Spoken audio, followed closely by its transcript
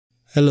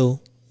Hello,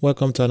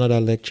 welcome to another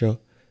lecture.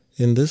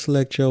 In this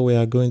lecture, we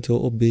are going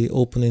to be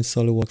opening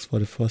SolidWorks for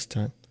the first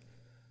time.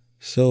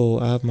 So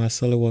I have my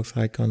SolidWorks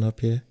icon up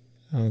here.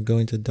 I'm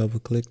going to double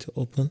click to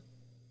open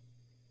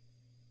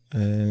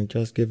and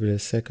just give it a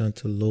second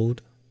to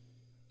load.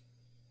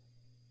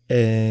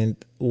 And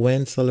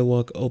when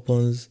SolidWorks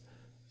opens,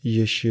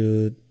 you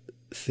should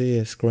see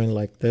a screen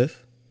like this.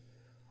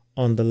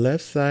 On the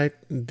left side,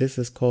 this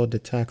is called the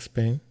task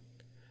pane.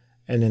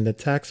 And in the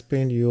task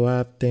pane, you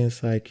have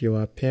things like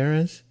your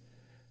appearance,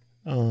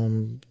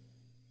 your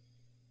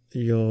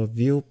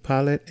view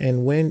palette,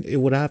 and when it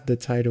would have the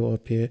title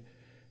up here.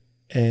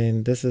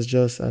 And this is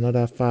just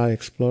another file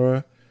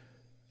explorer.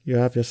 You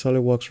have your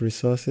SolidWorks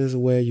resources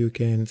where you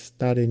can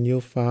start a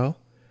new file,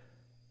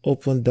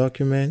 open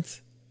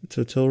documents,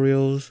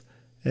 tutorials,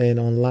 and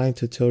online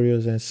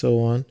tutorials, and so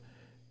on.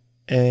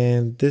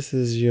 And this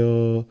is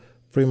your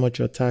pretty much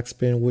your task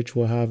pane, which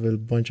will have a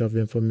bunch of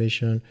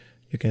information.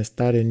 You can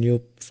start a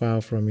new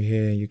file from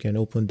here and you can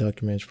open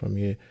documents from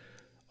here.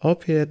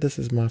 Up here, this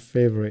is my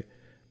favorite.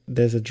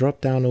 There's a drop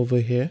down over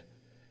here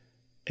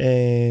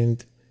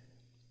and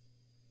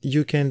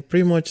you can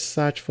pretty much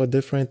search for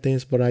different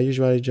things, but I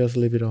usually just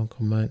leave it on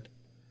command.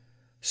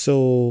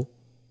 So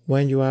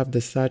when you have the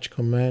search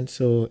command,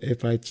 so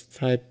if I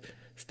start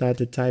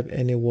to type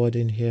any word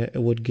in here, it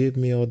would give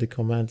me all the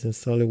commands in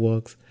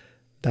SolidWorks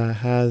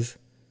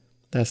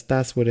that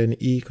starts with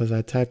an E because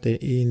I typed an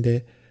E in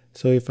there.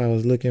 So if I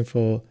was looking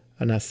for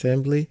an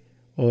assembly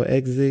or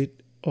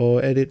exit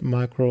or edit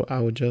macro,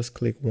 I would just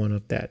click one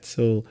of that.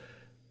 So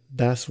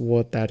that's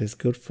what that is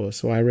good for.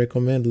 So I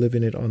recommend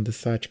leaving it on the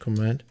search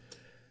command.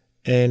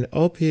 And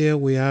up here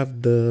we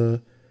have this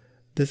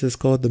is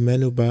called the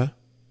menu bar.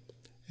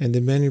 And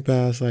the menu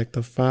bar is like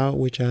the file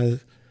which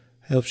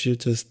helps you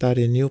to start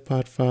a new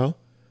part file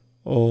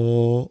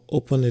or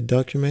open a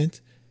document.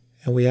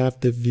 And we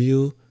have the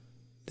view,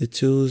 the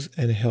tools,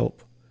 and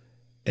help.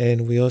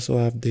 And we also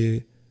have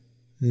the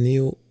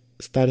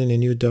starting a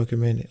new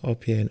document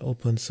up here and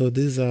open. So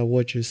these are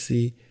what you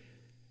see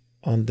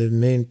on the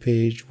main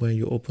page when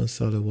you open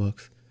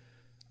SolidWorks.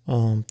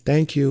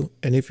 Thank you.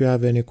 And if you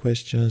have any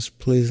questions,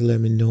 please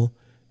let me know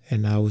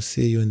and I will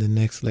see you in the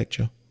next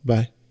lecture.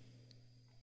 Bye.